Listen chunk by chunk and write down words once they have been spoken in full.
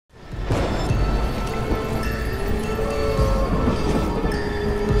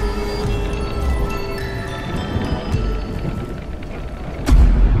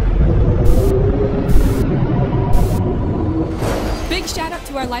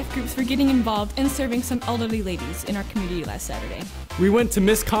life groups for getting involved and serving some elderly ladies in our community last Saturday. We went to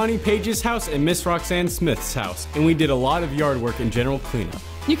Miss Connie Page's house and Miss Roxanne Smith's house, and we did a lot of yard work and general cleanup.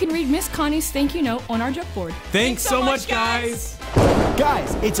 You can read Miss Connie's thank you note on our joke board. Thanks so much, guys!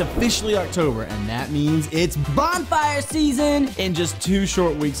 Guys, it's officially October, and that means it's bonfire season! In just 2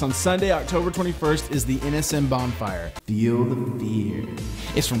 short weeks, on Sunday, October 21st, is the NSM Bonfire. Feel the fear.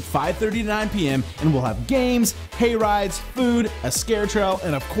 It's from 5:30 to 9 p.m., and we'll have games, hay rides, food, a scare trail,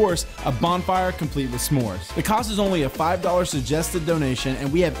 and of course, a bonfire complete with s'mores. The cost is only a $5 suggested donation,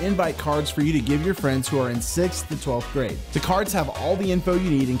 and we have invite cards for you to give your friends who are in 6th to 12th grade. The cards have all the info you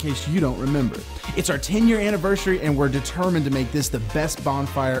need in case you don't remember. It's our 10-year anniversary, and we're determined to make this the best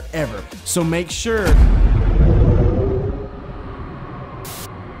bonfire ever. So make sure...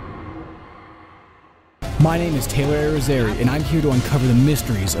 My name is Taylor Arizari, and I'm here to uncover the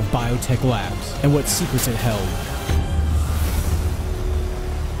mysteries of BioTech Labs and what secrets it held.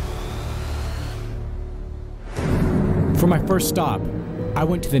 For my first stop, I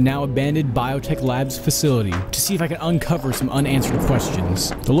went to the now abandoned BioTech Labs facility to see if I could uncover some unanswered questions.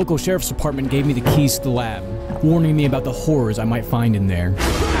 The local sheriff's department gave me the keys to the lab, warning me about the horrors I might find in there.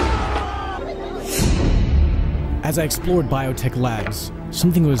 As I explored BioTech Labs,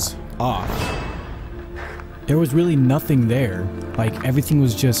 something was off. There was really nothing there, like everything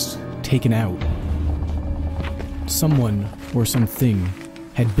was just taken out. Someone or something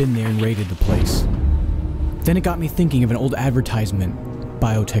had been there and raided the place. Then it got me thinking of an old advertisement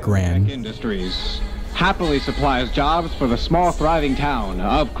BioTech ran. Industries happily supplies jobs for the small thriving town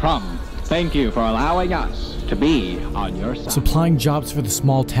of Crum. Thank you for allowing us to be on your side. Supplying jobs for the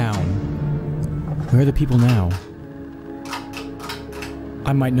small town. Where are the people now?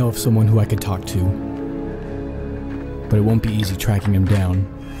 I might know of someone who I could talk to, but it won't be easy tracking him down.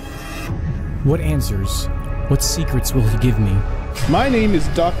 What answers, what secrets will he give me? My name is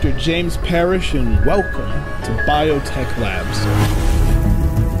Dr. James Parrish, and welcome to BioTech Labs.